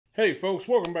Hey folks,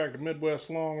 welcome back to Midwest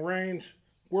Long Range.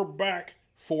 We're back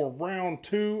for round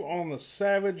 2 on the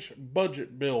Savage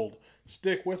budget build.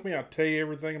 Stick with me, I'll tell you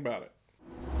everything about it.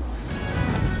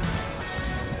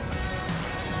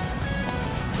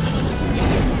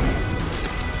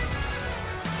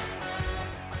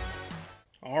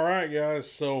 Alright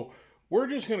guys, so we're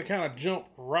just going to kind of jump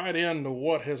right into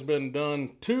what has been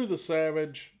done to the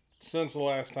Savage since the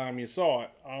last time you saw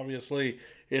it. Obviously,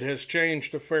 it has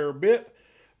changed a fair bit,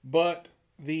 but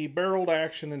the barreled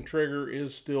action and trigger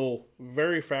is still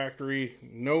very factory,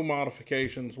 no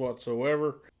modifications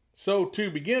whatsoever. So to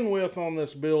begin with on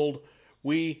this build,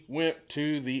 we went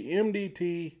to the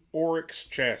MDT Oryx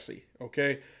chassis,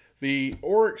 okay? The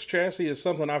Oryx chassis is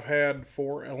something I've had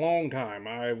for a long time.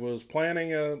 I was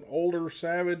planning an older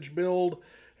Savage build,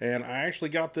 and I actually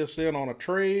got this in on a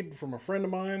trade from a friend of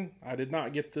mine. I did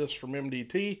not get this from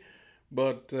MDT,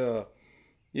 but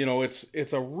you know,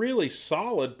 it's a really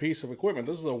solid piece of equipment.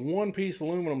 This is a one-piece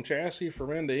aluminum chassis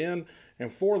from end to end,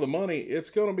 and for the money, it's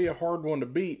going to be a hard one to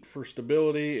beat for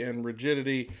stability and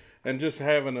rigidity and just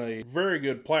having a very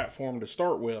good platform to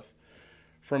start with.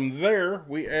 From there,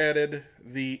 we added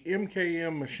the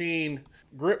MKM machine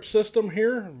grip system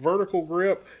here, vertical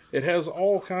grip. It has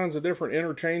all kinds of different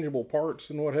interchangeable parts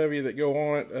and what have you that go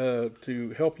on it to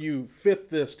help you fit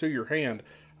this to your hand.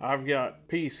 I've got a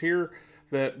piece here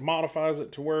that modifies it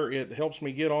to where it helps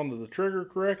me get onto the trigger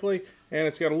correctly, and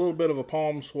it's got a little bit of a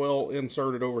palm swell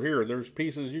inserted over here. There's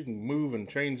pieces you can move and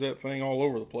change that thing all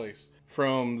over the place.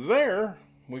 From there,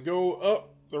 we go up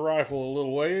the rifle a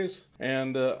little ways,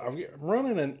 and I'm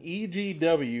running an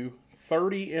EGW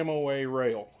 30 MOA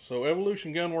rail. So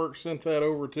Evolution Gunworks sent that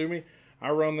over to me.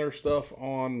 I run their stuff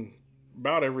on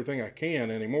about everything I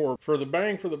can anymore. For the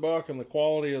bang for the buck and the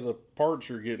quality of the parts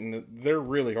you're getting, they're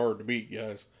really hard to beat,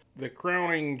 guys. The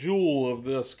crowning jewel of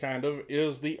this kind of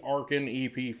is the Arken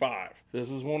EP-5. This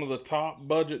is one of the top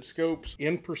budget scopes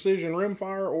in precision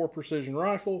rimfire or precision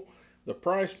rifle. The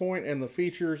price point and the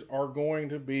features are going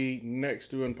to be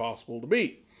next to impossible to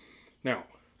beat. Now,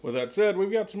 with that said,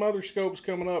 we've got some other scopes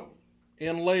coming up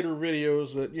in later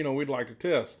videos that, you know, we'd like to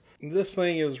test. This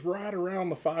thing is right around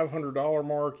the $500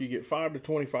 mark. You get 5 to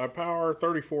 25 power,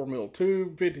 34 mil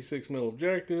tube, 56 mil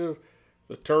objective.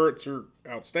 The turrets are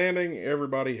outstanding.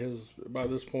 Everybody has, by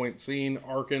this point, seen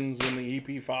Arkens in the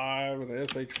EP5 and the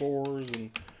SH4s.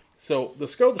 And so the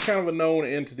scope's kind of a known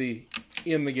entity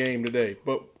in the game today.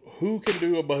 But who can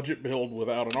do a budget build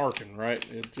without an Arken, right?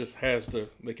 It just has to,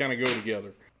 they kind of go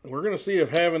together. We're going to see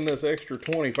if having this extra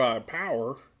 25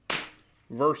 power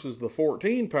versus the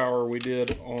 14 power we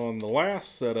did on the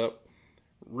last setup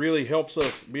really helps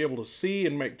us be able to see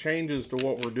and make changes to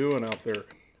what we're doing out there.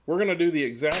 We're going to do the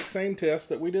exact same test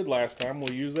that we did last time.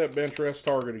 We'll use that bench rest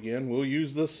target again. We'll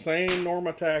use the same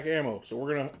Normatak ammo. So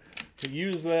we're going to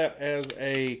use that as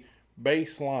a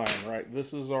baseline, right?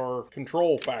 This is our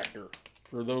control factor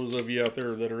for those of you out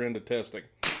there that are into testing.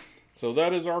 So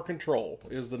that is our control,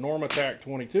 is the Normatak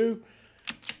 22.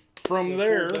 From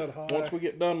there, once we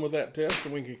get done with that test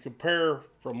and we can compare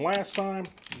from last time,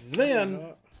 then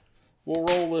we'll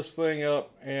roll this thing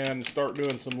up and start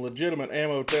doing some legitimate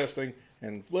ammo testing,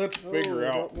 and let's figure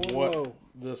out what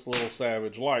this little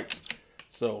Savage likes.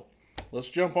 So let's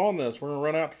jump on this. We're gonna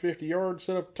run out to 50 yards,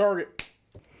 set up the target.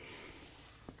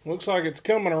 Looks like it's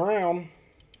coming around.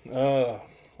 We'll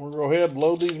go ahead and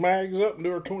load these mags up and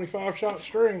do our 25 shot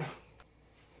string.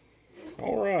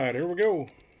 All right, here we go.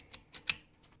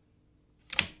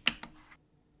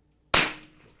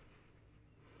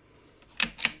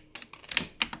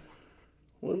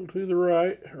 A little to the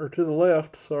right, or to the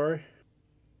left, sorry.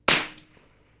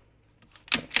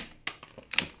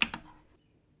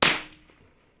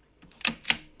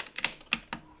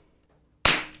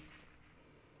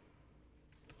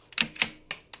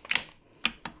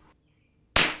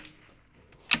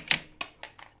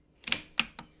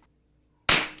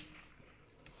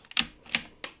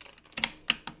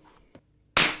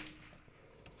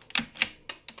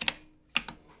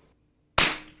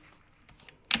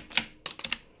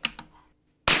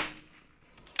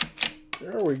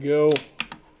 There we go.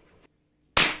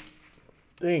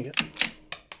 Dang it.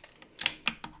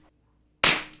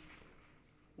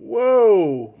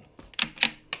 Whoa.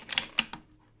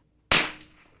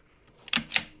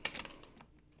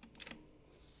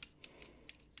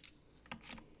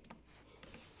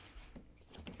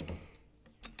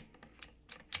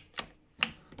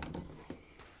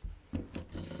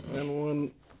 And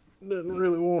one didn't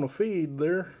really want to feed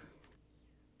there.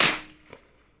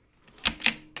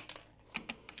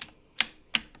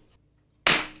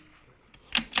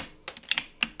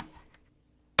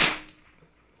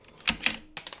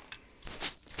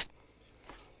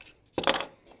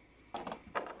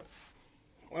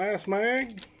 last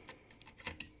mag.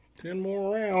 10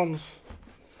 more rounds.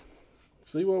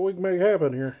 See what we can make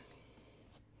happen here.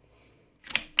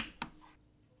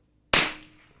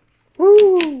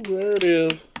 Woo! There it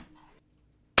is.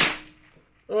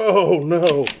 Oh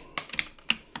no.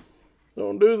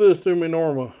 Don't do this to me,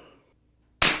 Norma.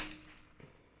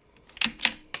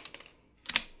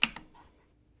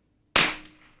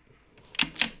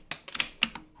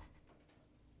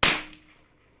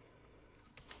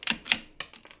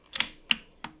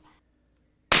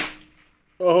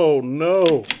 Oh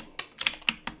no.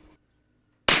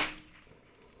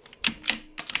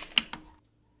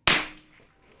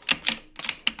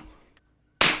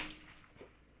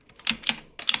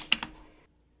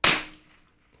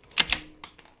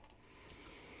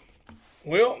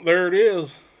 Well, there it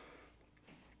is.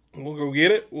 We'll go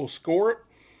get it. We'll score it.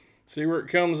 See where it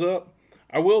comes up.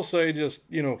 I will say, just,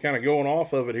 you know, kind of going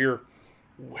off of it here,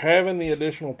 having the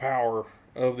additional power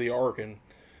of the Arken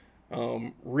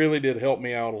really did help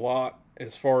me out a lot,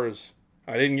 as far as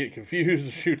I didn't get confused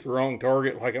and shoot the wrong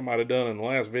target like I might have done in the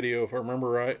last video, if I remember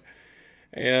right.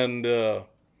 And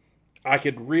I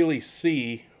could really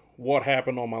see what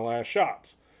happened on my last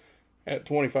shots. At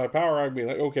 25 power, I'd be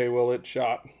like, okay, well, it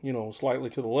shot, you know, slightly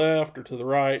to the left or to the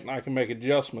right, and I can make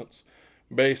adjustments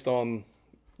based on,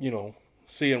 you know,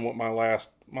 seeing what my last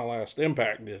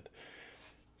impact did.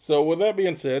 So with that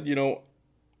being said, you know,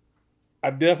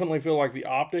 I definitely feel like the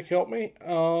optic helped me.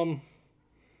 I'm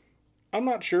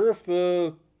not sure if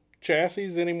the chassis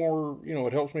is any more, you know,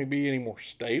 it helps me be any more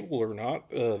stable or not.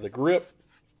 The grip,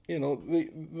 you know,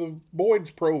 the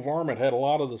Boyd's Pro Varmint had a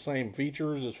lot of the same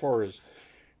features as far as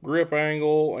grip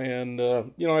angle, and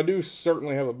you know, I do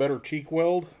certainly have a better cheek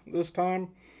weld this time,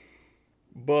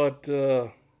 but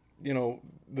you know,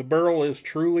 the barrel is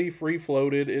truly free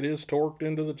floated. It is torqued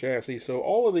into the chassis, so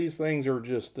all of these things are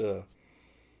just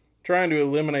trying to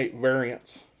eliminate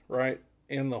variance, right,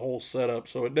 in the whole setup.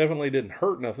 So it definitely didn't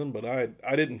hurt nothing, but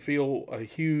I didn't feel a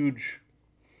huge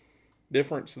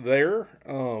difference there.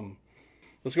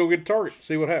 Let's go get a target,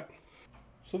 see what happens.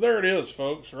 So there it is,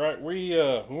 folks, right? We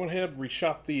went ahead and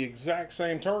reshot the exact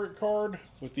same target card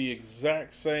with the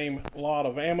exact same lot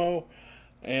of ammo,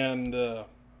 and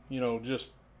you know,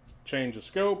 just change the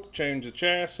scope, change the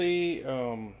chassis,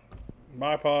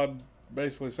 bipod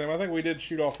basically the same. I think we did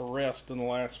shoot off a rest in the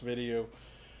last video,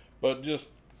 but just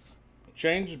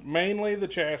changed mainly the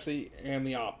chassis and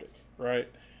the optic, right?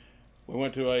 We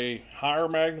went to a higher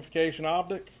magnification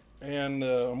optic and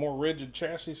a more rigid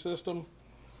chassis system,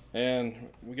 and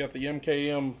we got the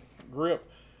MKM grip.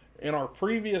 In our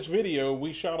previous video,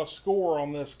 we shot a score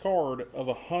on this card of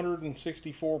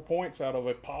 164 points out of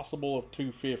a possible of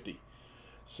 250.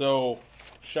 So,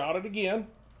 shot it again,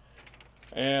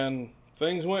 and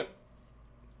things went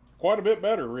quite a bit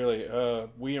better, really.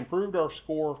 We improved our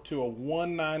score to a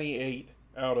 198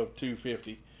 out of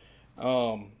 250.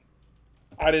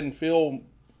 I didn't feel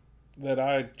that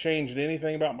I changed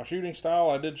anything about my shooting style.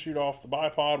 I did shoot off the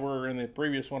bipod, where in the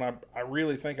previous one I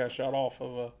really think I shot off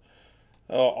of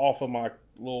my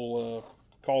little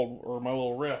my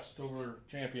little rest over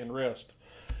champion rest.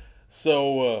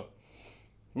 So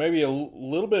maybe a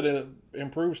little bit of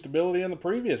improved stability in the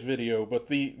previous video, but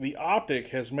the optic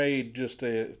has made just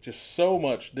so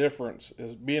much difference,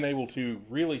 as being able to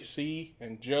really see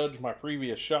and judge my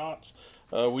previous shots.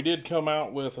 We did come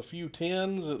out with a few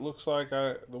 10s. It looks like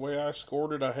the way I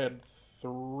scored it, I had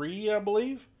 3, I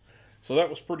believe. So that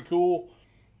was pretty cool.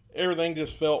 Everything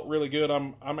just felt really good.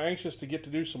 I'm anxious to get to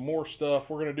do some more stuff.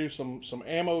 We're going to do some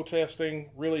ammo testing,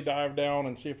 really dive down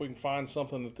and see if we can find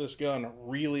something that this gun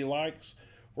really likes.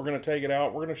 We're going to take it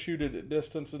out. We're going to shoot it at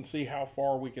distance and see how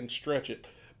far we can stretch it.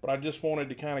 But I just wanted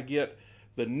to kind of get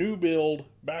the new build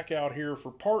back out here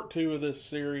for part 2 of this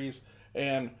series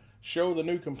and show the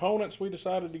new components we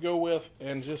decided to go with,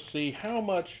 and just see how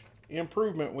much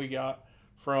improvement we got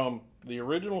from the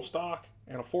original stock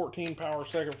and a 14 power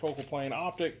second focal plane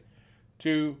optic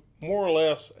to more or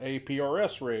less a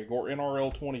PRS rig, or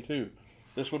NRL 22.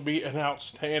 This would be an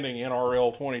outstanding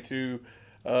NRL 22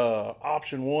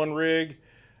 option 1 rig.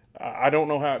 I don't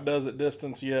know how it does at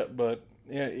distance yet, but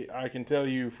I can tell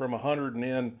you from 100 and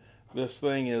in, this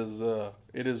thing is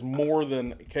it is more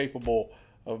than capable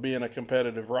of being a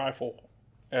competitive rifle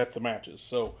at the matches.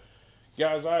 So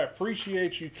guys, I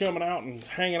appreciate you coming out and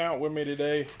hanging out with me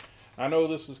today. I know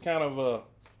this is kind of a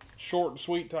short and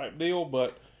sweet type deal,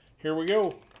 but here we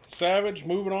go. Savage,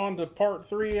 moving on to part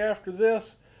 3 after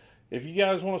this. If you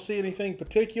guys want to see anything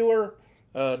particular,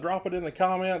 drop it in the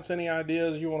comments. Any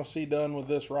ideas you want to see done with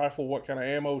this rifle? What kind of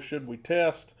ammo should we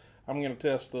test? I'm going to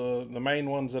test the main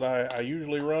ones that I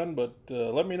usually run, but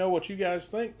let me know what you guys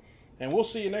think. And we'll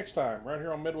see you next time right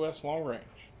here on Midwest Long Range.